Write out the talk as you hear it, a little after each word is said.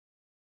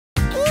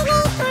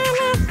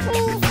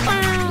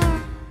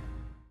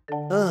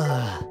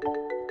Ugh,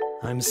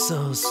 I'm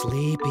so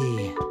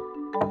sleepy.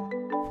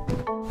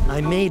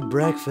 I made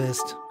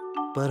breakfast,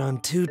 but I'm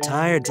too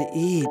tired to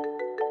eat.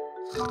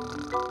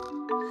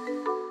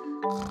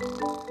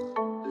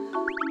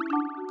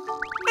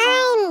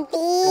 I'm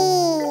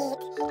beat.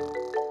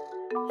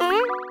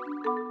 Huh?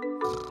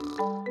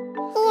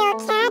 He'll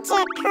catch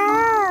a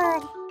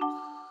cold.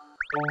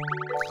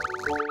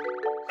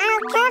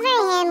 I'll cover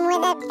him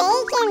with a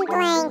bacon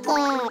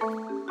blanket.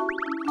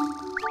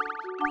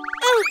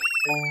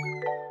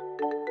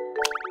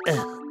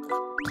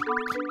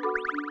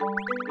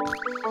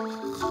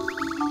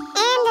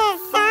 And a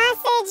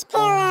sausage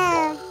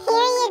pillow.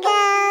 Here you go.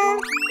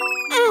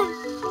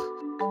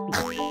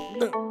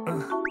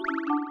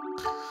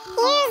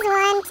 Here's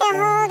one to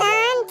hold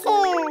on to.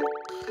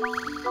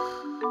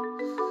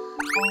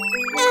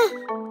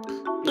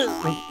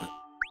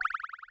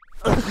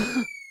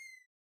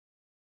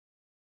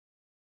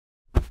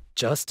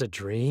 Just a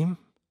dream?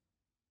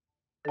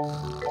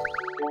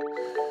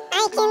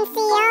 I can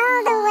see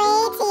all the way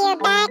to your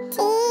back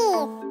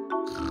teeth.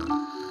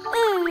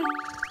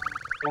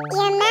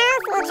 Your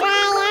mouth will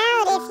dry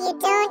out if you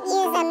don't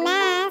use a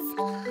mask.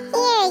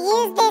 Here,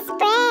 use this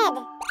bread.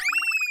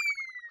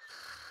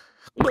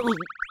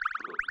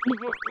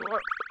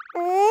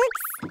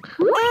 Oops.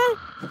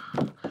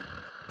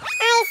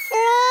 I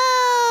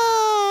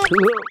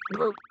slipped.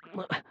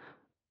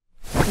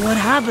 What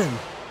happened?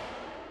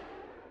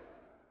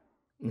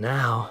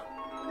 Now,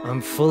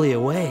 I'm fully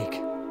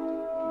awake.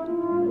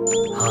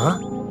 Huh?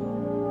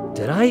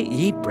 Did I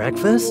eat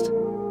breakfast?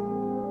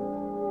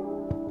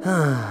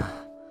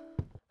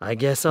 I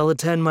guess I'll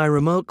attend my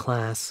remote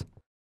class.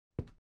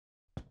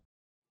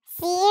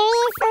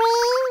 Seriously?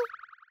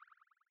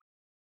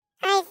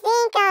 I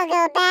think I'll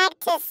go back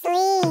to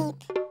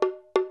sleep.